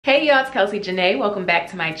Hey y'all, it's Janay. Welcome back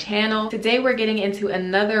to my channel. Today we're getting into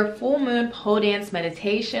another full moon pole dance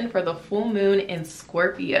meditation for the full moon in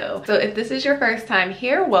Scorpio. So if this is your first time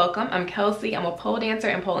here, welcome. I'm Kelsey. I'm a pole dancer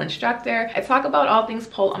and pole instructor. I talk about all things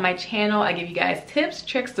pole on my channel. I give you guys tips,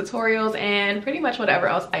 tricks, tutorials, and pretty much whatever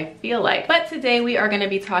else I feel like. But today we are going to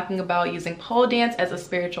be talking about using pole dance as a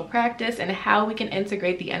spiritual practice and how we can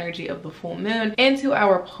integrate the energy of the full moon into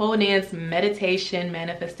our pole dance meditation,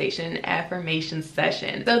 manifestation, and affirmation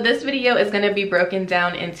session. So this video is going to be broken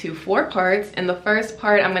down into 4 parts. In the first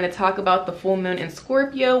part, I'm going to talk about the full moon in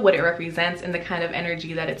Scorpio, what it represents and the kind of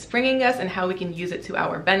energy that it's bringing us and how we can use it to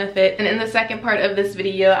our benefit. And in the second part of this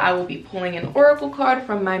video, I will be pulling an oracle card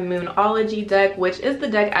from my Moonology deck, which is the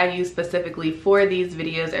deck I use specifically for these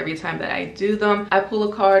videos every time that I do them. I pull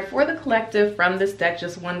a card for the collective from this deck,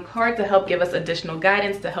 just one card to help give us additional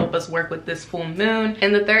guidance to help us work with this full moon.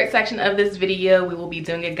 In the third section of this video, we will be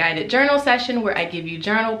doing a guided journal session where I give you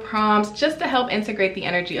journal prompts just to help integrate the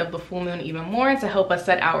energy of the full moon even more and to help us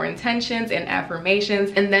set our intentions and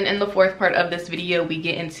affirmations. And then in the fourth part of this video, we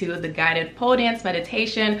get into the guided pole dance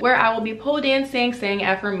meditation where I will be pole dancing, saying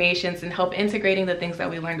affirmations, and help integrating the things that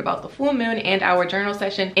we learned about the full moon and our journal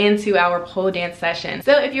session into our pole dance session.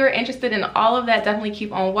 So if you're interested in all of that, definitely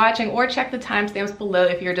keep on watching, or check the timestamps below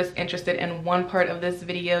if you're just interested in one part of this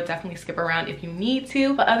video. Definitely skip around if you need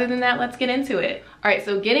to, but other than that, let's get into it. All right,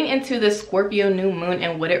 so getting into the Scorpio new moon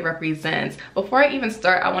and what it represents. Before I even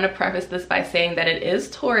start, I want to preface this by saying that it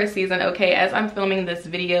is Taurus season, okay? As I'm filming this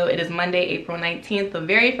video, it is Monday, April 19th, the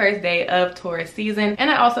very first day of Taurus season,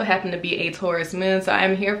 and I also happen to be a Taurus moon, so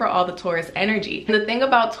I'm here for all the Taurus energy. And the thing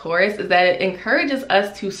about Taurus is that it encourages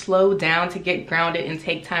us to slow down, to get grounded, and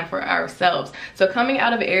take time for ourselves. So coming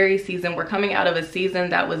out of Aries season, we're coming out of a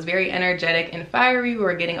season that was very energetic and fiery. We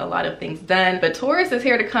were getting a lot of things done, but Taurus is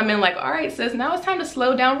here to come in like, all right, sis, now it's time to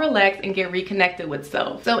slow down, relax, and get reconnected with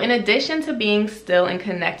self. So in addition to being still and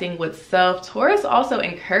connecting with self, Taurus also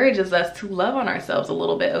encourages us to love on ourselves a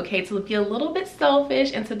little bit, okay? To be a little bit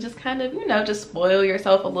selfish and to just kind of, you know, just spoil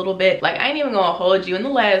yourself a little bit. Like, I ain't even gonna hold you. In the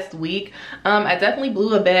last week, I definitely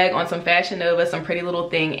blew a bag on some Fashion Nova, some Pretty Little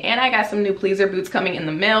Thing, and I got some new pleaser boots coming in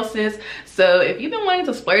the mail, sis. So if you've been wanting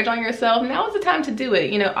to splurge on yourself, now is the time to do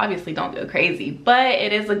it. You know, obviously don't go crazy, but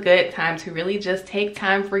it is a good time to really just take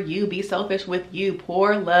time for you, be selfish with you,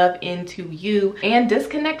 pour love into you, and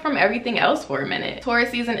disconnect from everything else for a minute. Taurus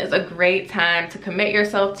season is a great time to commit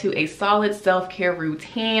yourself to a solid self-care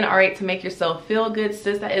routine, all right, to make yourself feel good,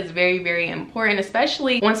 sis. That is very, very important,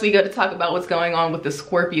 especially once we go to talk about what's going on with the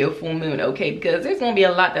Scorpio full moon, okay, because there's going to be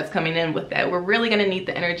a lot that's coming in with that. We're really going to need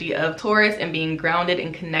the energy of Taurus and being grounded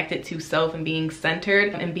and connected to self and being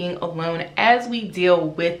centered and being alone as we deal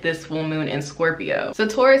with this full moon in Scorpio. So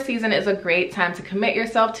Taurus season is a great time to commit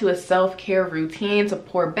yourself to a self-care routine, to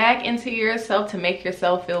pour back into yourself, to make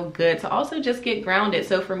yourself feel good, to also just get grounded.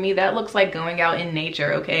 So for me, that looks like going out in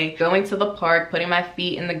nature, okay? Going to the park, putting my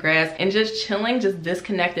feet in the grass, and just chilling, just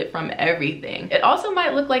disconnected from everything. It also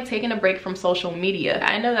might look like taking a break from social media.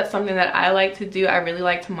 I know that's something that I like to do. I really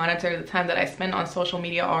like to monitor the time that I spend on social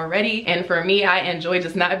media already. And for me, I enjoy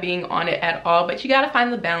just not being on it at all. But you gotta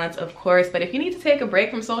find the balance, of course. But if you need to take a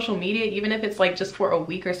break from social media, even if it's like just for a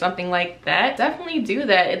week or something like that, definitely do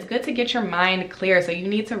that. It's good to get your mind clear. So you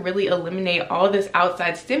need to really eliminate all this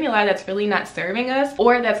outside stimuli that's really not serving us,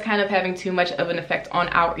 or that's kind of having too much of an effect on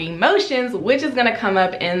our emotions, which is gonna come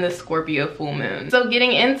up in the Scorpio full moon. So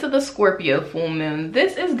getting into the Scorpio full moon,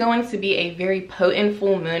 this is going to be a very potent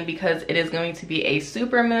full moon because it is going to be a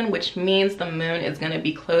super moon, which means the moon is going to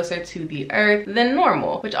be closer to the earth than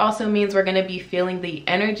normal, which also means we're going to be feeling the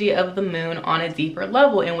energy of the moon on a deeper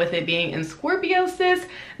level. And with it being in Scorpio, sis,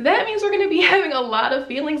 that means we're going to be having a lot of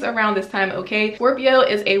feelings around this time, okay? Scorpio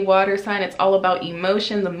is a water sign. It's all about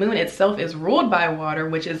emotion. The moon itself is ruled by water,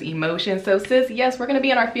 which is emotion. So sis, yes, we're going to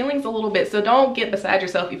be in our feelings a little bit. So don't get beside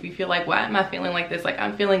yourself if you feel like, why am I feeling like this? Like,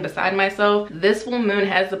 I'm feeling beside myself. This full moon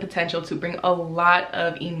has the potential to bring a lot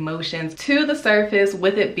of emotions to the surface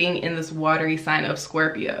with it being in this watery sign of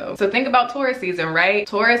Scorpio. So think about Taurus season, right?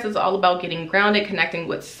 Taurus is all about getting grounded, connecting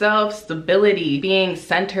with self, stability, being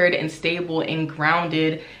centered and stable and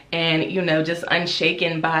grounded, and, you know, just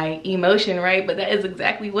unshaken by emotion, right? But that is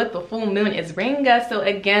exactly what the full moon is bringing us. So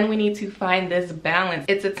again, we need to find this balance.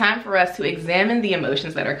 It's a time for us to examine the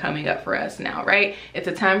emotions that are coming up for us now, right? It's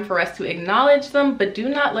a time for us to acknowledge them, but do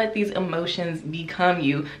not let these emotions become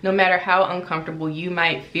you. No matter how uncomfortable you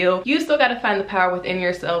might feel, you still got to find the power within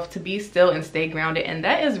yourself to be still and stay grounded. And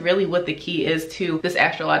that is really what the key is to this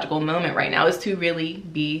astrological moment right now, is to really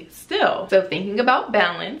be still. So thinking about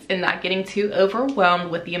balance and not getting too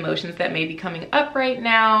overwhelmed with the emotions that may be coming up right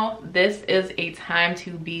now, this is a time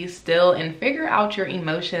to be still and figure out your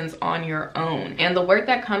emotions on your own. And the word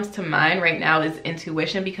that comes to mind right now is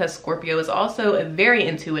intuition, because Scorpio is also a very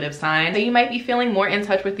intuitive sign. So you might be feeling more in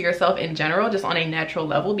touch with yourself in general, just on a natural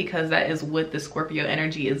level, because that is what the Scorpio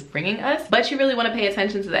energy is bringing us. But you really want to pay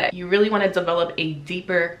attention to that. You really want to develop a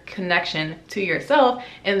deeper connection to yourself,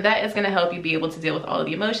 and that is going to help you be able to deal with all of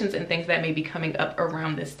the emotions and things that may be coming up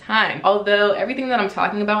around this time. Although everything that I'm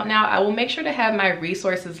talking about now, I will make sure to have my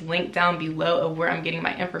resources linked down below of where I'm getting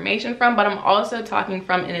my information from, but I'm also talking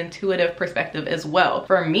from an intuitive perspective as well.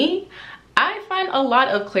 For me, I find a lot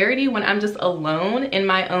of clarity when I'm just alone in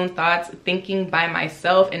my own thoughts, thinking by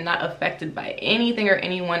myself and not affected by anything or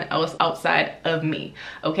anyone else outside of me,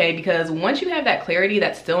 okay? Because once you have that clarity,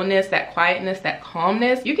 that stillness, that quietness, that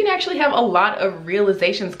calmness, you can actually have a lot of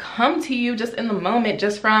realizations come to you just in the moment,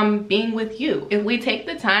 just from being with you. If we take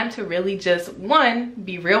the time to really just, one,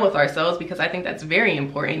 be real with ourselves, because I think that's very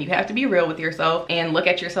important. You have to be real with yourself and look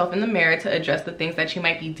at yourself in the mirror to address the things that you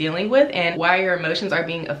might be dealing with and why your emotions are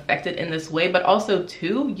being affected in this way. But also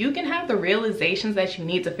too, you can have the realizations that you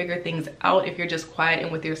need to figure things out if you're just quiet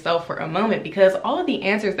and with yourself for a moment, because all of the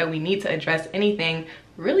answers that we need to address anything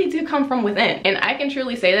really do come from within. And I can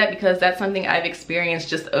truly say that because that's something I've experienced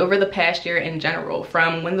just over the past year in general.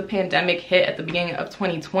 From when the pandemic hit at the beginning of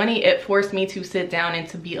 2020, it forced me to sit down and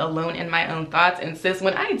to be alone in my own thoughts. And sis,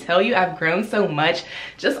 when I tell you I've grown so much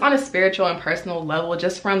just on a spiritual and personal level,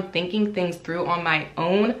 just from thinking things through on my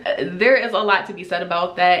own, there is a lot to be said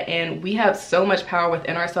about that. And we have so much power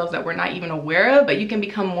within ourselves that we're not even aware of, but you can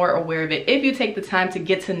become more aware of it if you take the time to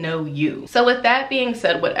get to know you. So with that being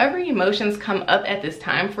said, whatever emotions come up at this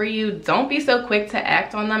time for you, don't be so quick to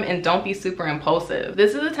act on them, and don't be super impulsive.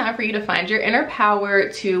 This is a time for you to find your inner power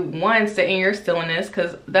to, one, sit in your stillness,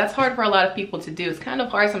 because that's hard for a lot of people to do. It's kind of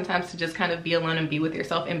hard sometimes to just kind of be alone and be with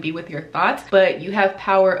yourself and be with your thoughts, but you have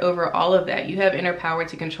power over all of that. You have inner power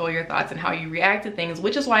to control your thoughts and how you react to things,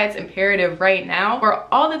 which is why it's imperative right now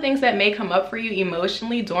for all the things that may come up for you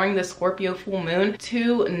emotionally during the Scorpio full moon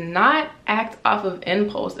to not act off of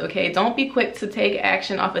impulse, okay? Don't be quick to take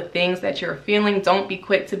action off of things that you're feeling. Don't be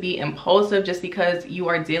quick to be impulsive just because you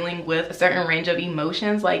are dealing with a certain range of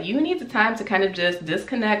emotions. Like, you need the time to kind of just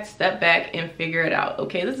disconnect, step back, and figure it out,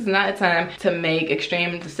 okay? This is not a time to make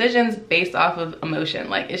extreme decisions based off of emotion.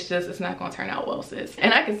 Like, it's not gonna turn out well, sis.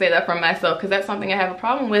 And I can say that from myself, because that's something I have a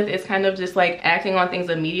problem with, is kind of just like acting on things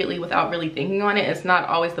immediately without really thinking on it. It's not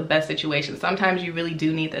always the best situation. Sometimes you really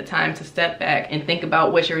do need the time to step back and think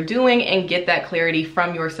about what you're doing and get that clarity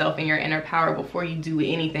from yourself and your inner power before you do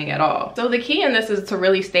anything at all. So the key in this is to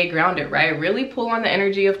really stay grounded, right? Really pull on the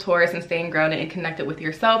energy of Taurus and staying grounded and connected with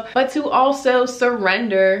yourself, but to also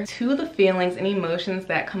surrender to the feelings and emotions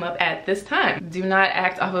that come up at this time. Do not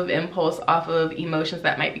act off of impulse, off of emotions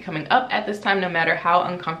that might be coming up at this time, no matter how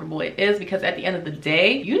uncomfortable it is, because at the end of the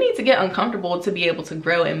day, you need to get uncomfortable to be able to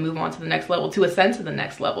grow and move on to the next level, to ascend to the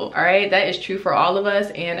next level. All right, that is true for all of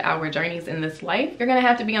us and our journeys in this life. You're gonna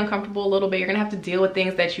have to be uncomfortable a little bit. You're gonna have to deal with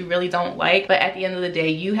things that you really don't like, but at the end of the day,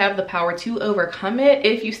 you have the power to overcome it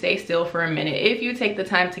if you stay still for a minute. If you take the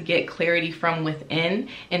time to get clarity from within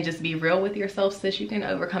and just be real with yourself, sis, you can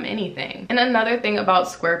overcome anything. And another thing about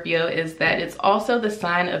Scorpio is that it's also the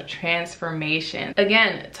sign of transformation.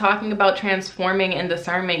 Again, talking about transforming and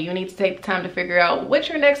discernment, you need to take the time to figure out what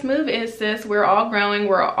your next move is, sis. We're all growing,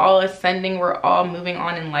 we're all ascending, we're all moving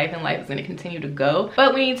on in life, and life is going to continue to go.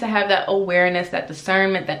 But we need to have that awareness, that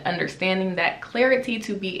discernment, that understanding, that clarity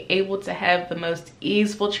to be able to have the most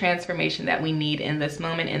easeful transformation that we need in this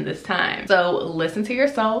moment, in this time. So listen to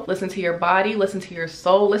yourself, listen to your body, listen to your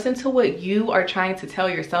soul, listen to what you are trying to tell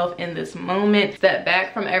yourself in this moment. Step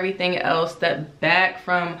back from everything else, step back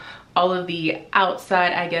from all of the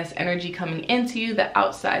outside, I guess, energy coming into you, the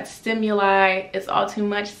outside stimuli. It's all too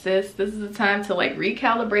much, sis. This is the time to like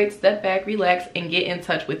recalibrate, step back, relax, and get in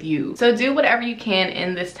touch with you. So do whatever you can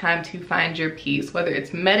in this time to find your peace, whether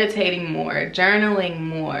it's meditating more, journaling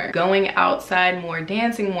more, going outside more,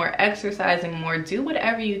 dancing more, exercising more. Do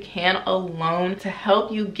whatever you can alone to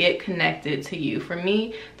help you get connected to you. For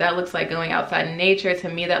me, that looks like going outside in nature. To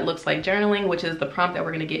me, that looks like journaling, which is the prompt that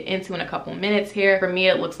we're gonna get into in a couple minutes here. For me,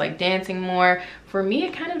 it looks like dancing more. For me,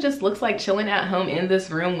 it kind of just looks like chilling at home in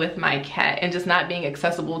this room with my cat and just not being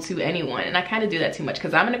accessible to anyone. And I kind of do that too much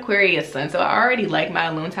because I'm an Aquarius sun, so I already like my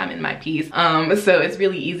alone time and my peace. So it's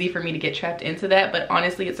really easy for me to get trapped into that. But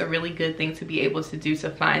honestly, it's a really good thing to be able to do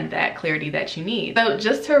to find that clarity that you need. So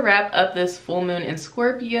just to wrap up this full moon in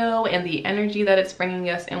Scorpio and the energy that it's bringing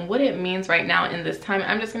us and what it means right now in this time,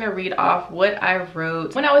 I'm just going to read off what I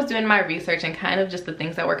wrote when I was doing my research and kind of just the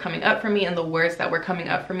things that were coming up for me and the words that were coming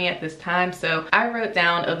up for me at this time. So I I wrote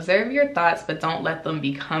down, observe your thoughts, but don't let them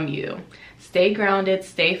become you. Stay grounded,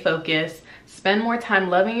 stay focused. Spend more time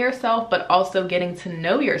loving yourself, but also getting to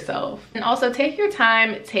know yourself. And also take your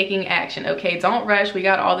time taking action, okay? Don't rush. We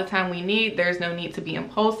got all the time we need. There's no need to be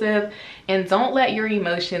impulsive. And don't let your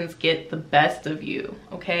emotions get the best of you,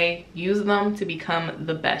 okay? Use them to become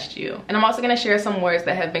the best you. And I'm also gonna share some words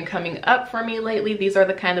that have been coming up for me lately. These are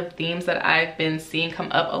the kind of themes that I've been seeing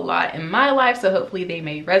come up a lot in my life, so hopefully they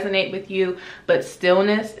may resonate with you. But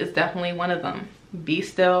stillness is definitely one of them. Be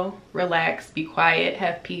still, relax, be quiet,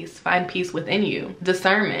 have peace, find peace within you.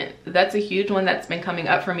 Discernment, that's a huge one that's been coming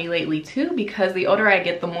up for me lately too, because the older I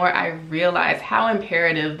get, the more I realize how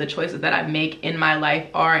imperative the choices that I make in my life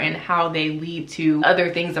are and how they lead to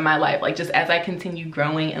other things in my life. Like, just as I continue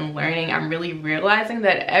growing and learning, I'm really realizing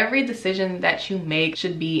that every decision that you make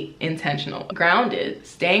should be intentional. Grounded,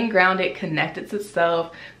 staying grounded, connected to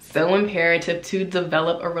self, so imperative to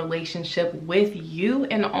develop a relationship with you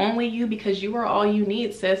and only you, because you are all you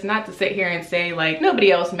need, sis. Not to sit here and say like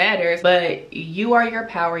nobody else matters, but you are your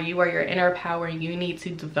power, you are your inner power, and you need to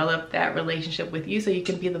develop that relationship with you so you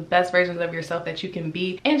can be the best versions of yourself that you can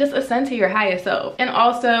be and just ascend to your highest self. And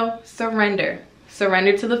also surrender.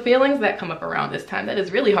 Surrender to the feelings that come up around this time. That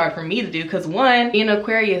is really hard for me to do because, one, being an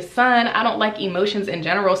Aquarius sun, I don't like emotions in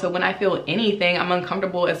general. So when I feel anything, I'm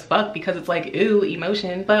uncomfortable as fuck because it's like, ooh,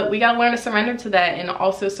 emotion. But we gotta learn to surrender to that, and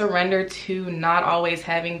also surrender to not always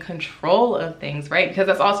having control of things, right? Because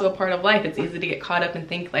that's also a part of life. It's easy to get caught up and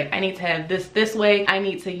think like, I need to have this way. I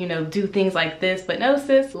need to, you know, do things like this. But no,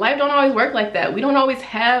 sis, life don't always work like that. We don't always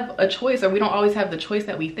have a choice, or we don't always have the choice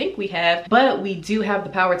that we think we have, but we do have the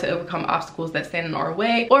power to overcome obstacles that stand in our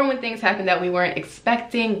way, or when things happen that we weren't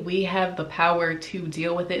expecting, we have the power to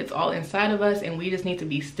deal with it. It's all inside of us, and we just need to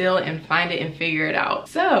be still and find it and figure it out.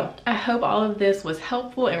 So I hope all of this was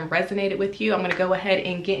helpful and resonated with you. I'm going to go ahead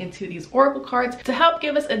and get into these oracle cards to help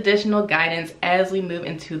give us additional guidance as we move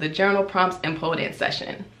into the journal prompts and pole dance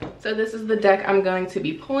session. So this is the deck I'm going to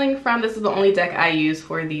be pulling from. This is the only deck I use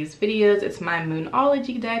for these videos. It's my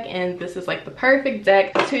Moonology deck, and this is like the perfect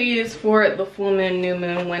deck to use for the full moon, new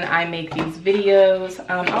moon when I make these videos.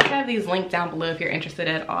 I'll have these linked down below if you're interested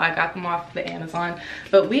at all. I got them off the Amazon,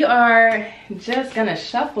 but we are just gonna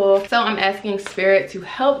shuffle. So I'm asking Spirit to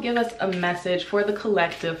help give us a message for the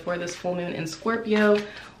collective for this full moon in Scorpio.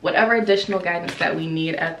 Whatever additional guidance that we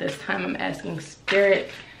need at this time, I'm asking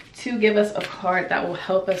Spirit to give us a card that will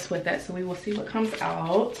help us with that. So we will see what comes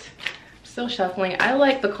out. Still shuffling. I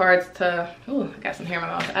like the cards to, oh, I got some hair in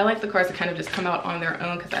my mouth. I like the cards to kind of just come out on their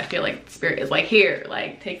own because I feel like Spirit is like, here,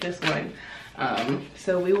 like take this one.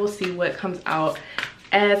 So we will see what comes out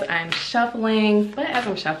as I'm shuffling. But as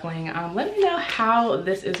I'm shuffling, let me know how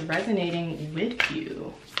this is resonating with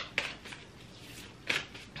you.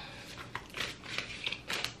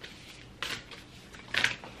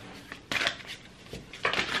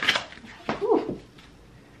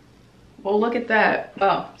 Well, look at that.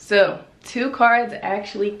 Oh, so 2 cards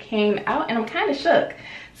actually came out, and I'm kind of shook.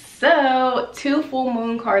 So 2 full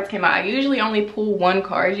moon cards came out. I usually only pull 1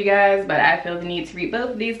 card, you guys, but I feel the need to read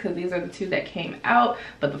both of these because these are the 2 that came out.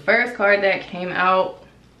 But the first card that came out,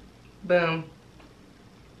 boom,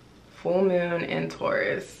 full moon in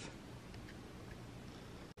Taurus.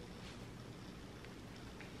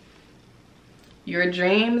 Your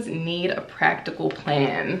dreams need a practical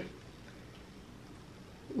plan.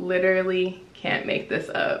 Literally can't make this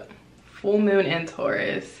up. Full moon in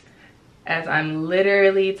Taurus. As I'm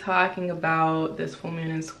literally talking about this full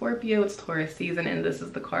moon in Scorpio, it's Taurus season, and this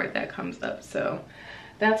is the card that comes up. So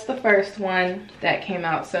that's the first one that came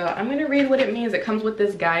out. So I'm going to read what it means. It comes with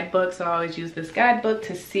this guidebook, so I always use this guidebook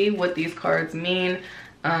to see what these cards mean.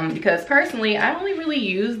 Because personally, I only really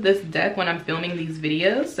use this deck when I'm filming these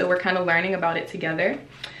videos, so we're kind of learning about it together.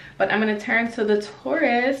 But I'm going to turn to the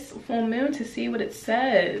Taurus full moon to see what it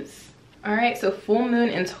says. All right, so full moon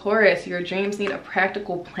in Taurus, your dreams need a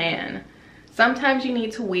practical plan. Sometimes you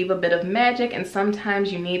need to weave a bit of magic, and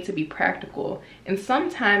sometimes you need to be practical. And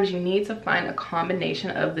sometimes you need to find a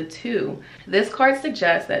combination of the two. This card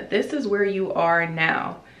suggests that this is where you are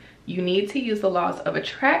now. You need to use the laws of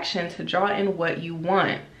attraction to draw in what you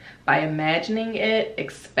want by imagining it,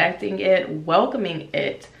 expecting it, welcoming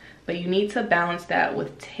it. But you need to balance that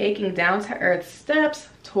with taking down-to-earth steps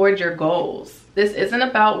toward your goals. This isn't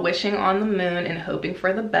about wishing on the moon and hoping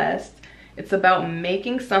for the best. It's about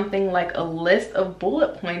making something like a list of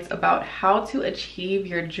bullet points about how to achieve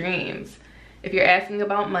your dreams. If you're asking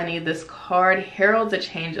about money, this card heralds a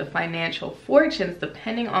change of financial fortunes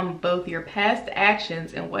depending on both your past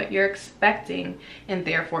actions and what you're expecting and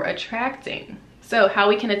therefore attracting. So how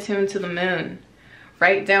we can attune to the moon.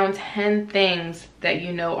 Write down 10 things that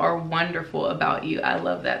you know are wonderful about you. I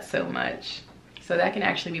love that so much. So that can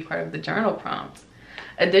actually be part of the journal prompt.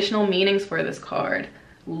 Additional meanings for this card.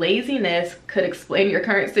 Laziness could explain your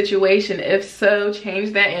current situation. If so,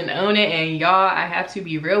 change that and own it. And y'all, I have to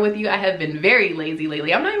be real with you. I have been very lazy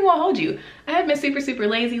lately. I'm not even gonna hold you. I have been super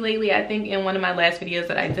lazy lately. I think in one of my last videos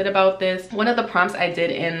that I did about this, one of the prompts I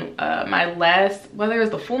did in my last, whether it was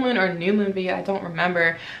the full moon or new moon video, I don't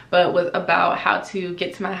remember, but was about how to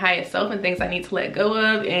get to my highest self and things I need to let go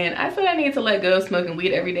of. And I said I need to let go of smoking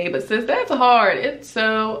weed every day, but sis, that's hard. It's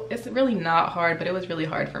really not hard, but it was really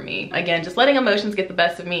hard for me. Again, just letting emotions get the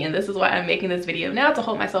best of me, and this is why I'm making this video now, to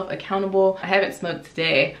hold myself accountable. I haven't smoked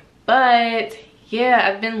today, but yeah,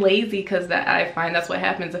 I've been lazy because I find that's what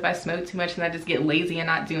happens if I smoke too much, and I just get lazy and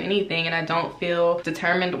not do anything, and I don't feel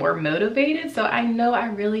determined or motivated. So I know I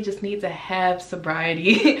really just need to have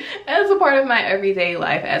sobriety as a part of my everyday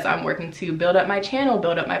life as I'm working to build up my channel,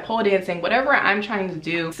 build up my pole dancing, whatever I'm trying to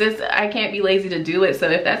do. Sis, I can't be lazy to do it. So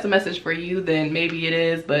if that's a message for you, then maybe it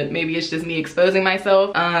is, but maybe it's just me exposing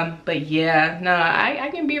myself. But yeah, no, I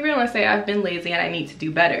can be real and say I've been lazy and I need to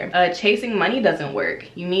do better. Chasing money doesn't work.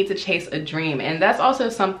 You need to chase a dream, and that's also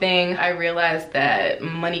something I realized, that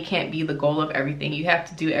money can't be the goal of everything. You have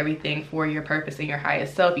to do everything for your purpose and your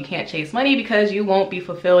highest self. You can't chase money because you won't be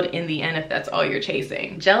fulfilled in the end if that's all you're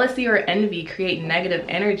chasing. Jealousy or envy create negative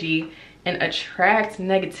energy and attract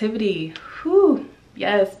negativity. Whew.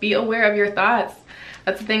 Yes, be aware of your thoughts.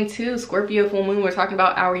 That's the thing too. Scorpio full moon, we're talking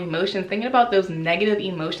about our emotions, thinking about those negative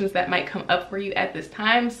emotions that might come up for you at this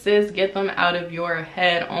time. Sis, get them out of your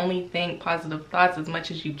head. Only think positive thoughts as much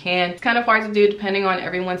as you can. It's kind of hard to do depending on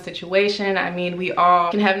everyone's situation. I mean, we all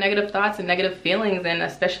can have negative thoughts and negative feelings, and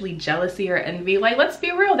especially jealousy or envy. Like, let's be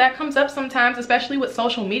real, that comes up sometimes, especially with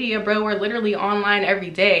social media, bro. We're literally online every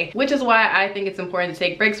day, which is why I think it's important to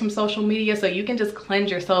take breaks from social media so you can just cleanse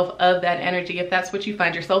yourself of that energy if that's what you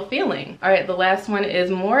find yourself feeling. All right, the last one is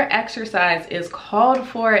more exercise is called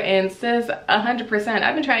for, and sis, 100%.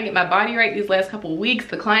 I've been trying to get my body right these last couple weeks.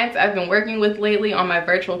 The clients I've been working with lately on my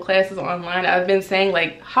virtual classes online, I've been saying,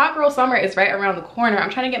 like, hot girl summer is right around the corner. I'm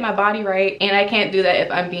trying to get my body right, and I can't do that if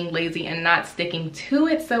I'm being lazy and not sticking to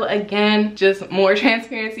it. So again, just more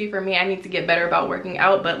transparency for me. I need to get better about working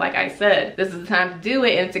out, but like I said, this is the time to do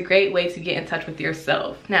it, and it's a great way to get in touch with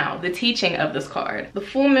yourself. Now, the teaching of this card. The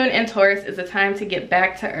full moon in Taurus is a time to get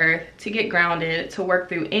back to earth, to get grounded, to work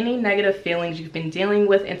through any negative feelings you've been dealing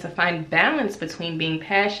with, and to find balance between being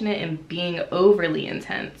passionate and being overly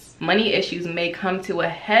intense. Money issues may come to a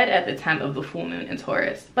head at the time of the full moon in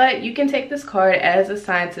Taurus, but you can take this card as a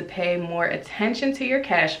sign to pay more attention to your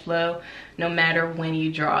cash flow no matter when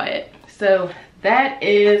you draw it. So that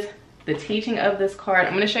is the teaching of this card.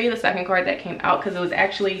 I'm going to show you the second card that came out because it was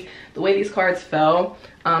actually the way these cards fell.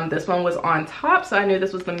 This one was on top, so I knew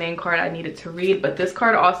this was the main card I needed to read, but this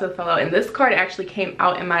card also fell out, and this card actually came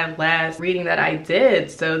out in my last reading that I did.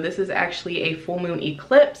 So this is actually a full moon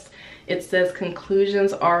eclipse. It says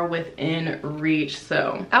conclusions are within reach.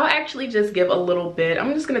 So I'll actually just give a little bit.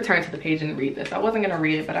 I'm just going to turn to the page and read this. I wasn't going to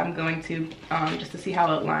read it, but I'm going to just to see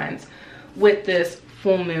how it aligns with this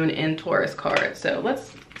full moon in Taurus card. So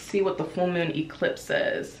let's see what the full moon eclipse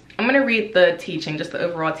says. I'm going to read the teaching, just the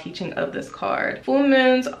overall teaching of this card. Full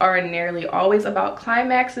moons are nearly always about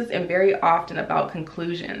climaxes and very often about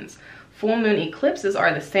conclusions. Full moon eclipses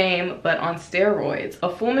are the same, but on steroids.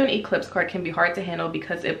 A full moon eclipse card can be hard to handle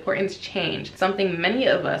because it portends change, something many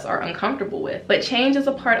of us are uncomfortable with. But change is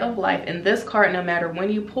a part of life, and this card, no matter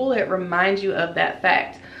when you pull it, reminds you of that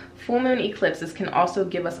fact. Full moon eclipses can also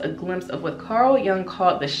give us a glimpse of what Carl Jung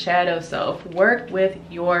called the shadow self. Work with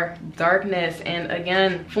your darkness. And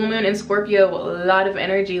again, full moon in Scorpio, a lot of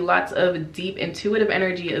energy, lots of deep intuitive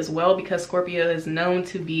energy as well, because Scorpio is known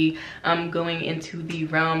to be going into the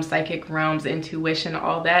realms, psychic realms, intuition,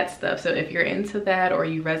 all that stuff. So if you're into that or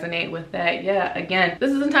you resonate with that, yeah, again,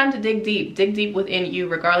 this is the time to dig deep within you,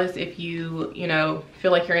 regardless if you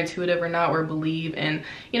feel like you're intuitive or not, or believe in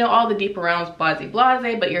all the deeper realms, blase,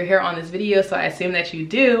 but you're here on this video, so I assume that you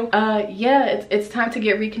do. Yeah, it's time to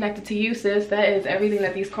get reconnected to you, sis. That is everything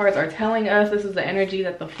that these cards are telling us. This is the energy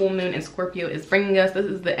that the full moon in Scorpio is bringing us. This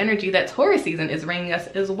is the energy that Taurus season is bringing us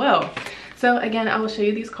as well. So again, I will show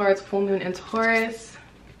you these cards, full moon in Taurus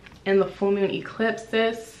and the full moon eclipse,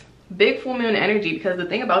 sis. Big full moon energy, because the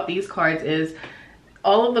thing about these cards is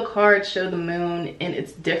all of the cards show the moon in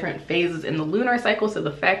its different phases in the lunar cycle. So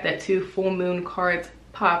the fact that 2 full moon cards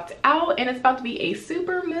popped out and it's about to be a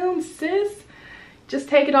super moon, sis, just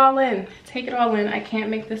take it all in. Take it all in. I can't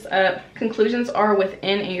make this up. Conclusions are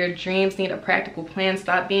within, and your dreams need a practical plan.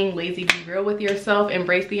 Stop being lazy. Be real with yourself.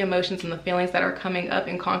 Embrace the emotions and the feelings that are coming up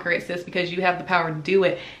and conquer it, sis, because you have the power to do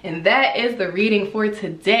it. And that is the reading for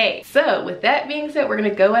today. So with that being said, we're going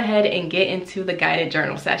to go ahead and get into the guided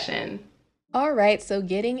journal session. All right, so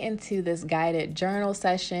getting into this guided journal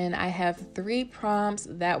session, I have 3 prompts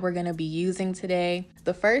that we're going to be using today.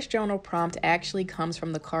 The first journal prompt actually comes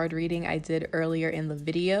from the card reading I did earlier in the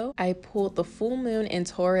video. I pulled the full moon in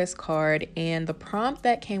Taurus card, and the prompt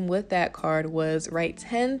that came with that card was write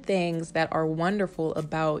 10 things that are wonderful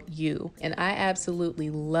about you. And I absolutely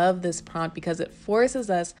love this prompt because it forces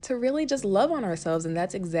us to really just love on ourselves, and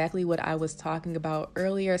that's exactly what I was talking about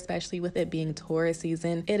earlier, especially with it being Taurus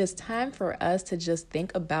season. It is time for us to just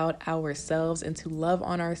think about ourselves and to love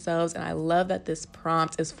on ourselves, and I love that this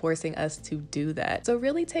prompt is forcing us to do that. So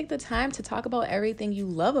really take the time to talk about everything you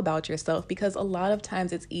love about yourself, because a lot of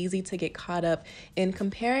times it's easy to get caught up in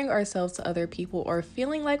comparing ourselves to other people or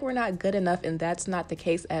feeling like we're not good enough, and that's not the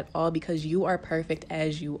case at all, because you are perfect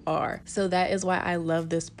as you are. So that is why I love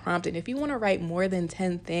this prompt, and if you want to write more than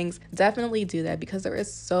 10 things, definitely do that, because there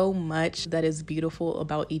is so much that is beautiful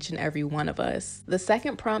about each and every one of us. The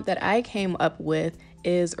second prompt that I came up with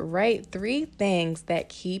is write 3 things that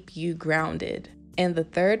keep you grounded. And the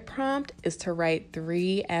third prompt is to write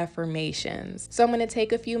 3 affirmations. So I'm going to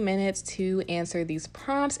take a few minutes to answer these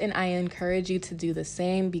prompts, and I encourage you to do the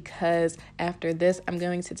same, because after this, I'm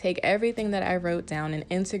going to take everything that I wrote down and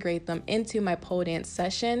integrate them into my pole dance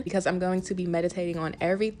session, because I'm going to be meditating on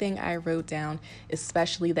everything I wrote down,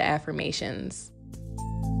 especially the affirmations.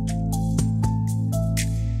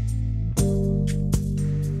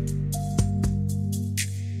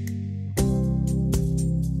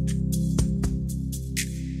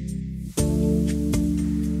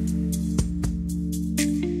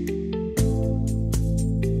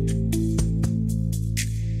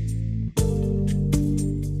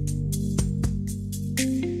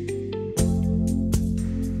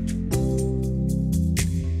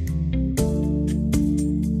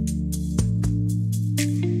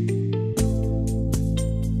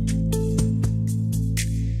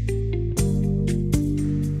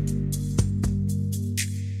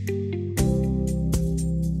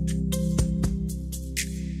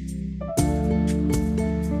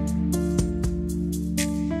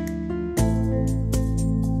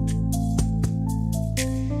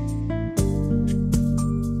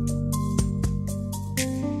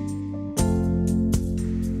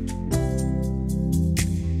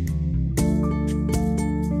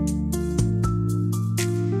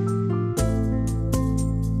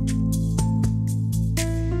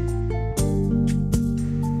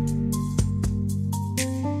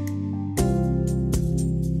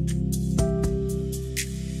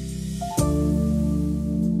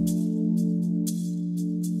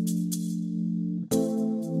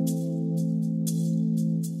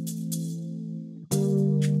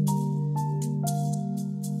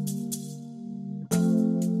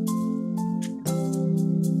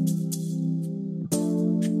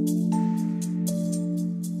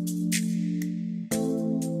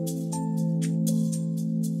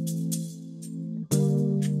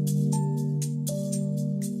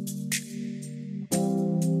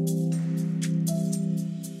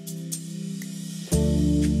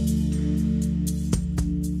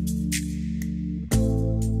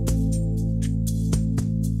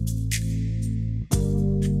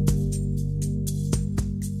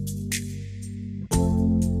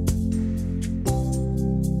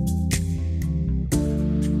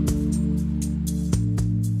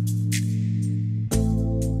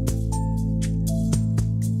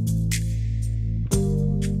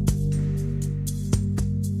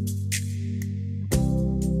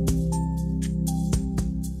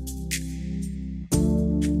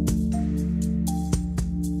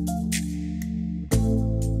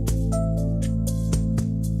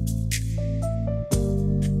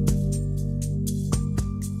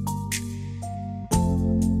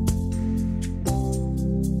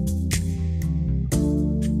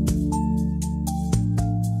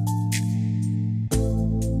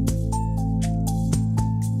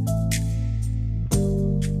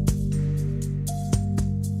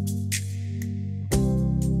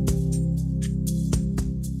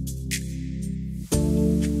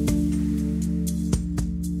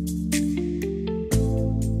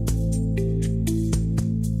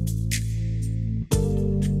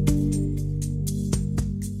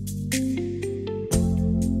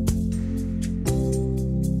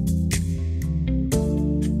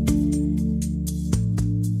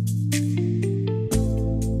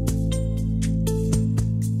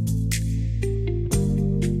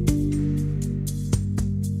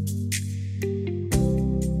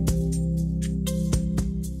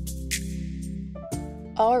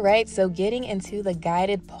 Alright, so getting into the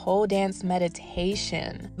guided pole dance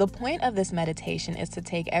meditation. The point of this meditation is to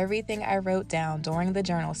take everything I wrote down during the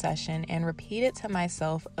journal session and repeat it to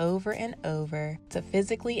myself over and over to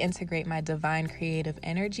physically integrate my divine creative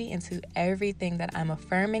energy into everything that I'm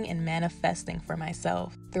affirming and manifesting for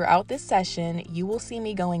myself. Throughout this session, you will see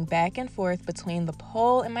me going back and forth between the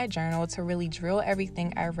pole and my journal to really drill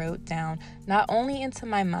everything I wrote down, not only into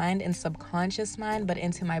my mind and subconscious mind, but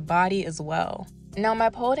into my body as well. Now, my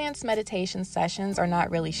pole dance meditation sessions are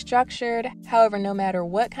not really structured. However, no matter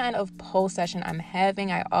what kind of pole session I'm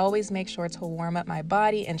having, I always make sure to warm up my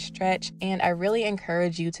body and stretch, and I really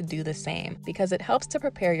encourage you to do the same because it helps to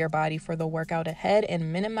prepare your body for the workout ahead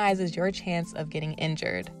and minimizes your chance of getting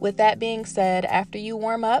injured. With that being said, after you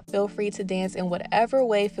warm up, feel free to dance in whatever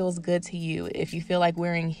way feels good to you. If you feel like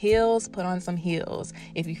wearing heels, put on some heels.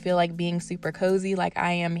 If you feel like being super cozy like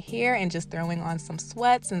I am here and just throwing on some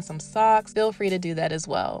sweats and some socks, feel free to do that as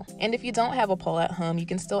well. And if you don't have a pole at home, you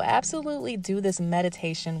can still absolutely do this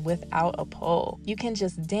meditation without a pole. You can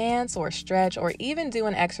just dance or stretch or even do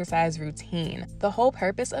an exercise routine. The whole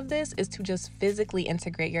purpose of this is to just physically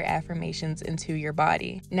integrate your affirmations into your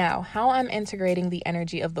body. Now, how I'm integrating the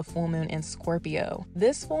energy of the full moon in Scorpio.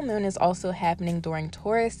 This full moon is also happening during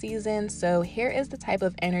Taurus season, so here is the type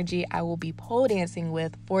of energy I will be pole dancing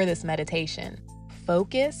with for this meditation.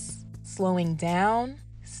 Focus, slowing down,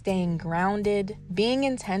 staying grounded, being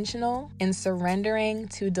intentional, and surrendering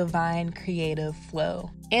to divine creative flow.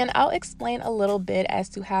 And I'll explain a little bit as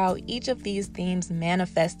to how each of these themes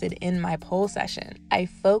manifested in my pole session. I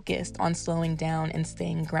focused on slowing down and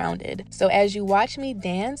staying grounded. So as you watch me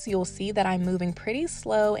dance, you'll see that I'm moving pretty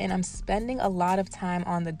slow and I'm spending a lot of time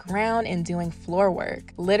on the ground and doing floor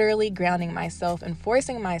work, literally grounding myself and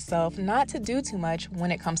forcing myself not to do too much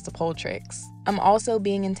when it comes to pole tricks. I'm also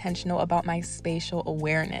being intentional about my spatial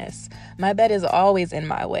awareness. My bed is always in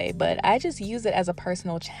my way, but I just use it as a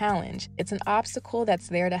personal challenge. It's an obstacle that's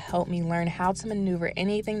there to help me learn how to maneuver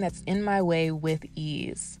anything that's in my way with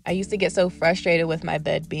ease. I used to get so frustrated with my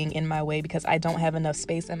bed being in my way because I don't have enough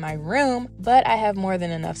space in my room, but I have more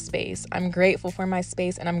than enough space. I'm grateful for my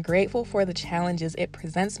space and I'm grateful for the challenges it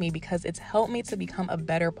presents me because it's helped me to become a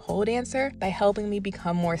better pole dancer by helping me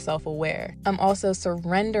become more self-aware. I'm also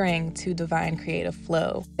surrendering to divine creative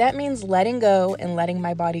flow. That means letting go and letting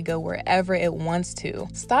my body go wherever it wants to.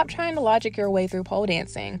 Stop trying to logic your way through pole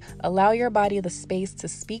dancing. Allow your body the space to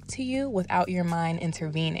speak to you without your mind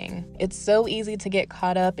intervening. It's so easy to get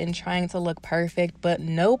caught up in trying to look perfect, but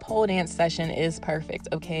no pole dance session is perfect,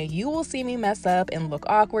 okay? You will see me mess up and look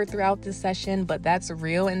awkward throughout this session, but that's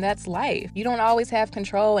real and that's life. You don't always have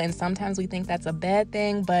control, and sometimes we think that's a bad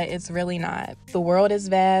thing, but it's really not. The world is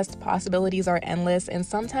vast, possibilities are endless, and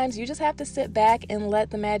sometimes you just have to sit back and let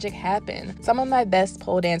the magic happen. Some of my best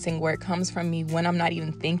pole dancing work comes from me when I'm not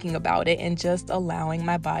even thinking about it and just allowing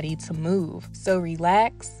my body to move. So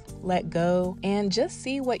relax, let go, and just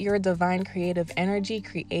see what your divine creative energy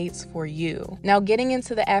creates for you. Now, getting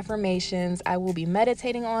into the affirmations I will be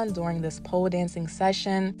meditating on during this pole dancing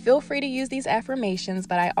session. Feel free to use these affirmations,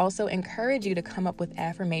 but I also encourage you to come up with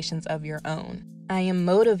affirmations of your own. I am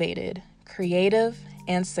motivated, creative,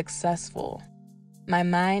 and successful. My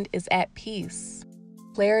mind is at peace.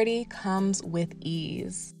 Clarity comes with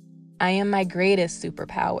ease. I am my greatest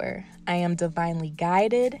superpower. I am divinely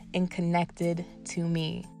guided and connected to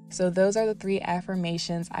me. So those are the 3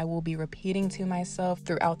 affirmations I will be repeating to myself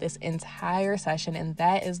throughout this entire session, and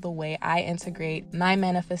that is the way I integrate my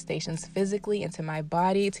manifestations physically into my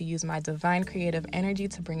body to use my divine creative energy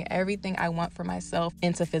to bring everything I want for myself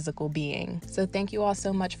into physical being. So thank you all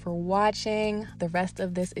so much for watching. The rest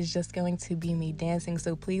of this is just going to be me dancing,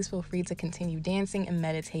 so please feel free to continue dancing and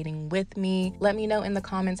meditating with me. Let me know in the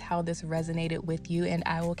comments how this resonated with you, and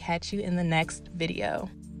I will catch you in the next video.